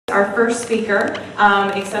Our first speaker,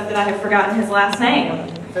 except that I have forgotten his last name.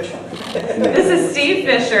 Fisher. This is Steve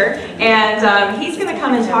Fisher, and he's going to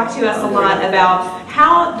come and talk to us a lot about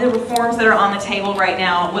how the reforms that are on the table right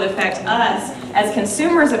now would affect us as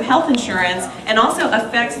consumers of health insurance, and also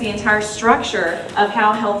affects the entire structure of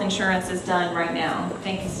how health insurance is done right now.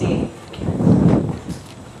 Thank you, Steve.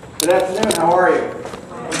 Good afternoon, how are you?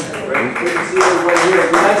 Good to see everybody here.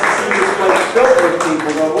 It'd be nice to see this place filled with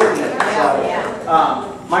people, though, wouldn't it?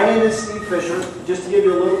 My name is Steve Fisher. Just to give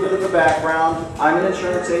you a little bit of the background, I'm an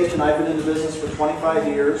insurance agent. I've been in the business for 25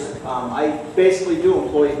 years. I basically do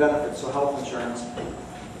employee benefits, so health insurance.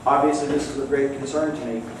 Obviously, this is a great concern to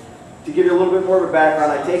me. To give you a little bit more of a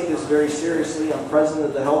background, I take this very seriously. I'm president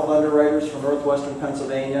of the Health Underwriters from Northwestern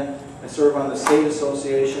Pennsylvania. I serve on the state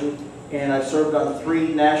association, and I've served on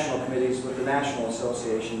 3 national committees with the National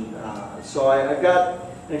Association. So I've got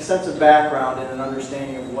an extensive background and an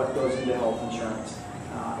understanding of what goes into health insurance,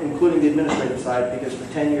 including the administrative side, because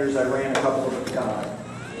for 10 years I ran a couple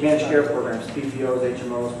of managed care programs, PPOs,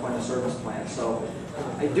 HMOs, point of service plans. So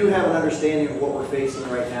I do have an understanding of what we're facing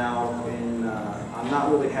right now, and I'm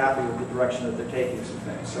not really happy with the direction that they're taking some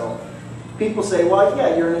things. So people say, well,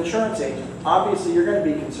 yeah, you're an insurance agent. Obviously, you're going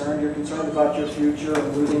to be concerned. You're concerned about your future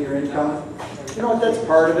and losing your income. You know what? That's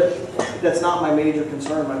part of it. That's not my major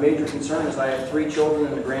concern. My major concern is I have 3 children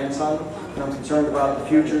and a grandson, and I'm concerned about the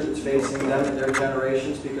future that's facing them and their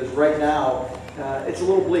generations, because right now, it's a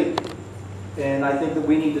little bleak. And I think that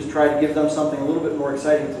we need to try to give them something a little bit more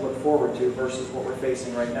exciting to look forward to versus what we're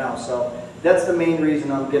facing right now. So that's the main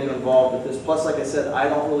reason I'm getting involved with this. Plus, like I said, I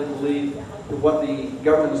don't really believe that what the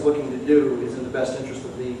government is looking to do is in the best interest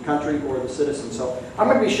of the country or the citizens. So I'm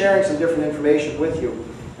going to be sharing some different information with you.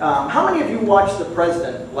 How many of you watched the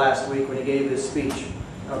president last week when he gave his speech?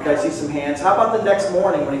 Okay, I see some hands. How about the next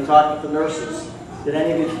morning when he talked with the nurses? Did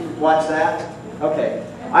any of you watch that? Okay,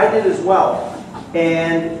 I did as well.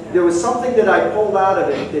 And there was something that I pulled out of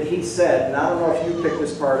it that he said, and I don't know if you picked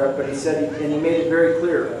this part up, but he said, and he made it very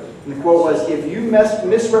clear. And the quote was, if you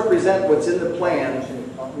misrepresent what's in the plan,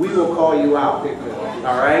 we will call you out.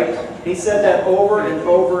 All right? He said that over and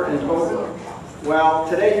over and over. Well,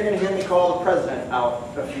 today you're going to hear me call the president out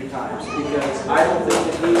a few times, because I don't think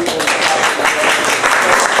that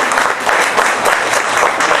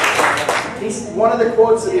one of the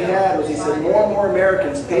quotes that he had was, he said, more and more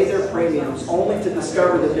Americans pay their premiums only to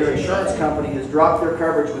discover that their insurance company has dropped their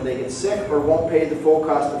coverage when they get sick or won't pay the full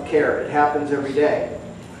cost of care. It happens every day.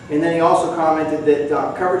 And then he also commented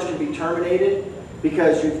that coverage can be terminated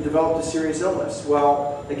because you've developed a serious illness.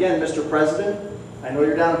 Well, again, Mr. President, I know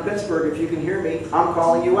you're down in Pittsburgh. If you can hear me, I'm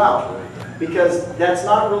calling you out. Because that's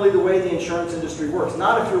not really the way the insurance industry works.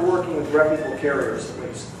 Not if you're working with reputable carriers, at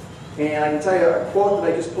least. And I can tell you a quote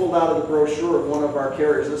that I just pulled out of the brochure of one of our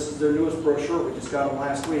carriers. This is their newest brochure. We just got them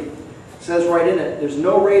last week. It says right in it, there's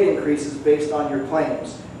no rate increases based on your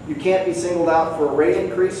claims. You can't be singled out for a rate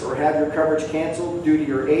increase or have your coverage canceled due to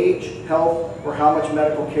your age, health, or how much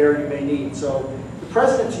medical care you may need. So the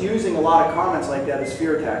president's using a lot of comments like that as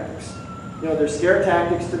fear tactics. You know, they're scare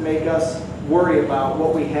tactics to make us worry about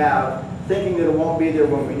what we have, thinking that it won't be there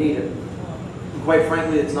when we need it. And quite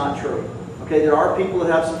frankly, it's not true. Okay, there are people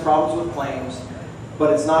that have some problems with claims,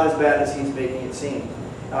 but it's not as bad as he's making it seem.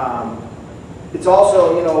 It's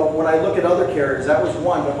also, you know, when I look at other carriers, that was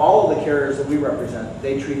one, but all of the carriers that we represent,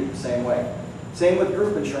 they treat it the same way. Same with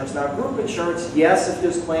group insurance. Now, group insurance, yes, if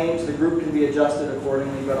there's claims, the group can be adjusted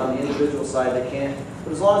accordingly, but on the individual side, they can't.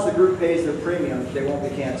 But as long as the group pays their premium, they won't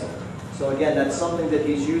be canceled. So again, that's something that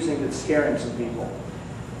he's using that's scaring some people.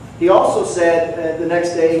 He also said, the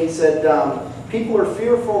next day, he said, people are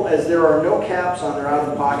fearful as there are no caps on their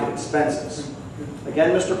out-of-pocket expenses.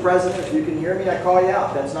 Again, Mr. President, if you can hear me, I call you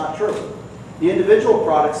out. That's not true. The individual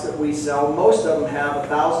products that we sell, most of them have a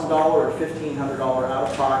 $1,000 or $1,500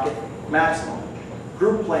 out-of-pocket maximum.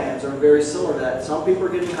 Group plans are very similar to that. Some people are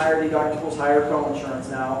getting higher deductibles, higher co-insurance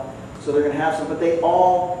now, so they're going to have some, but they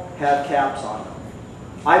all have caps on them.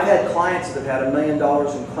 I've had clients that have had $1 million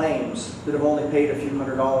in claims that have only paid a few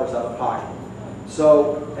 $100s out of pocket.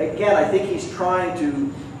 So again, I think he's trying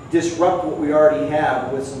to disrupt what we already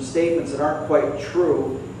have with some statements that aren't quite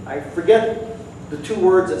true. I forget the 2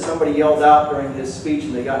 words that somebody yelled out during his speech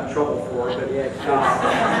and they got in trouble for it. But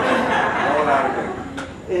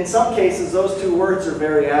in some cases, those 2 words are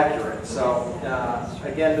very accurate. So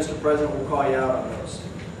again, Mr. President, we'll call you out on those.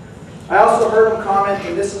 I also heard him comment,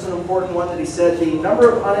 and this is an important one, that he said the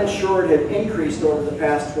number of uninsured have increased over the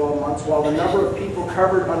past 12 months, while the number of people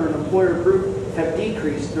covered under an employer group have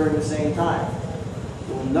decreased during the same time.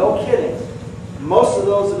 Well, no kidding. Most of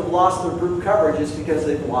those that have lost their group coverage is because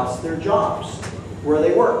they've lost their jobs where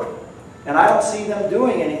they work. And I don't see them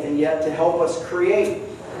doing anything yet to help us create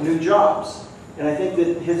new jobs. And I think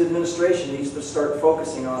that his administration needs to start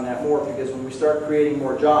focusing on that more, because when we start creating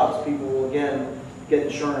more jobs, people will again get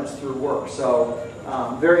insurance through work. So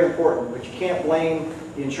very important, but you can't blame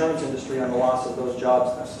the insurance industry on the loss of those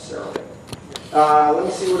jobs necessarily. Let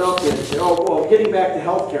me see what else you had to say. Oh, well, getting back to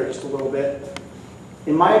healthcare just a little bit.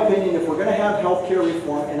 In my opinion, if we're going to have healthcare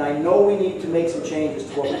reform, and I know we need to make some changes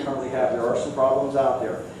to what we currently have, there are some problems out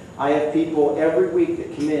there. I have people every week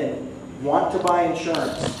that come in, want to buy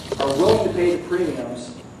insurance, are willing to pay the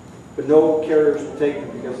premiums, but no carriers will take them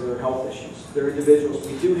because of their health issues. They're individuals.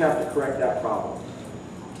 We do have to correct that problem,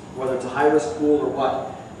 whether it's a high-risk pool or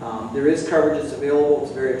what. There is coverage that's available.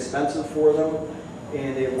 It's very expensive for them,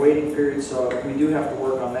 and they have waiting periods, so we do have to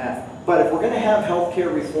work on that. But if we're going to have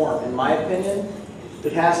healthcare reform, in my opinion,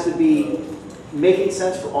 it has to be making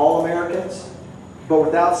sense for all Americans, but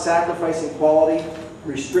without sacrificing quality,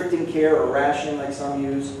 restricting care or rationing like some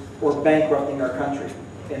use, or bankrupting our country.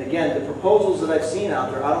 And again, the proposals that I've seen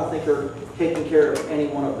out there, I don't think are taking care of any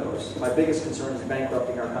one of those. My biggest concern is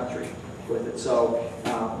bankrupting our country with it. So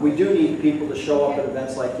we do need people to show up at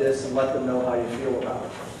events like this and let them know how you feel about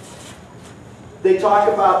it. They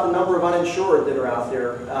talk about the number of uninsured that are out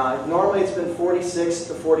there. Normally it's been 46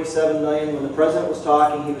 to 47 million. When the president was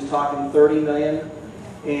talking, he was talking 30 million.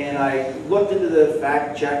 And I looked into the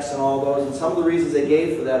fact checks and all those, and some of the reasons they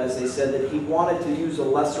gave for that is they said that he wanted to use a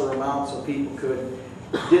lesser amount so people could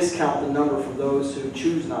discount the number for those who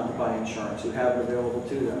choose not to buy insurance, who have it available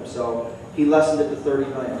to them. So he lessened it to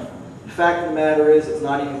 30 million. The fact of the matter is it's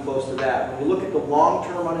not even close to that. When you look at the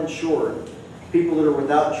long-term uninsured, people that are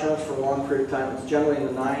without insurance for a long period of time, it's generally in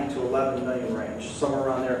the 9 to 11 million range, somewhere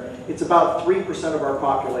around there. It's about 3% of our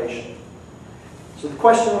population. So the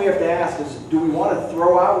question we have to ask is, do we want to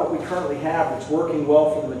throw out what we currently have that's working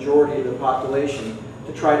well for the majority of the population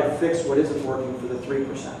to try to fix what isn't working for the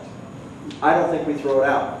 3%? I don't think we throw it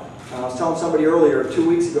out. I was telling somebody earlier, 2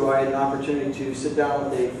 weeks ago, I had an opportunity to sit down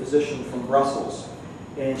with a physician from Brussels,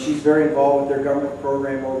 and she's very involved with their government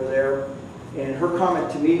program over there. And her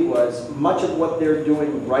comment to me was, much of what they're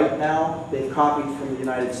doing right now, they've copied from the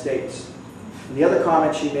United States. And the other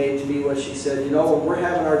comment she made to me was, she said, you know, when we're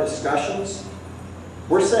having our discussions,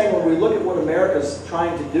 we're saying when we look at what America's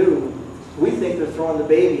trying to do, we think they're throwing the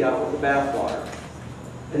baby out with the bathwater.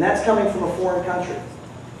 And that's coming from a foreign country.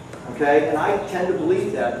 Okay? And I tend to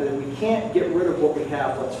believe that we can't get rid of what we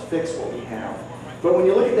have, let's fix what we have. But when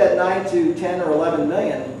you look at that 9 to 10 or 11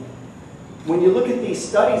 million, when you look at these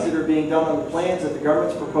studies that are being done on the plans that the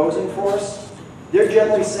government's proposing for us, they're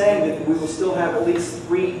generally saying that we will still have at least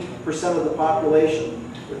 3% of the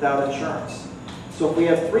population without insurance. So if we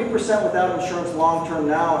have 3% without insurance long-term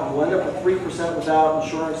now, and we'll end up with 3% without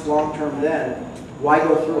insurance long-term then, why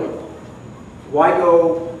go through it? Why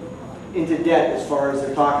go into debt as far as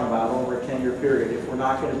they're talking about over a 10-year period if we're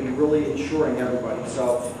not going to be really insuring everybody?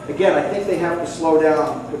 So again, I think they have to slow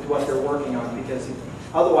down with what they're working on, because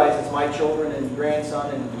otherwise it's my children and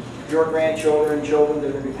grandson and your grandchildren and children that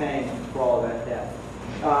are going to be paying for all of that debt.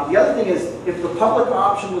 The other thing is, if the public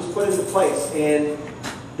option was put into place and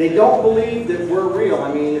they don't believe that we're real.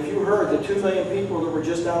 I mean, if you heard the 2 million people that were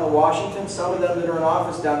just down in Washington, some of them that are in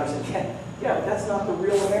office down there said, yeah, but that's not the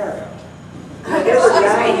real America. They're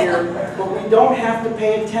down here, but we don't have to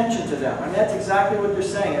pay attention to them. I mean, that's exactly what they're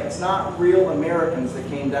saying. It's not real Americans that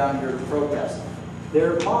came down here to protest.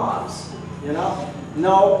 They're mobs, you know?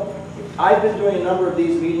 No, I've been doing a number of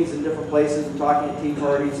these meetings in different places and talking at tea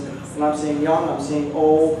parties, and I'm seeing young, I'm seeing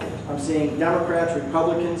old, I'm seeing Democrats,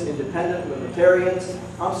 Republicans, independent, libertarians.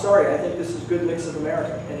 I'm sorry, I think this is a good mix of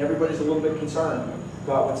America, and everybody's a little bit concerned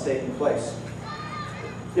about what's taking place.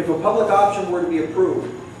 If a public option were to be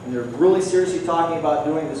approved, and they're really seriously talking about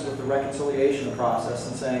doing this with the reconciliation process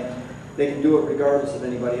and saying they can do it regardless of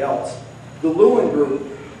anybody else. The Lewin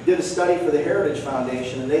Group did a study for the Heritage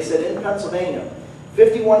Foundation, and they said in Pennsylvania,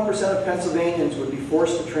 51% of Pennsylvanians would be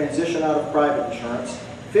forced to transition out of private insurance.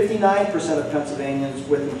 59% of Pennsylvanians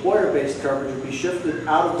with employer-based coverage would be shifted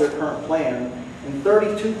out of their current plan, and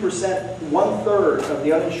 32%, 1/3 of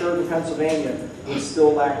the uninsured in Pennsylvania would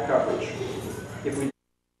still lack coverage if we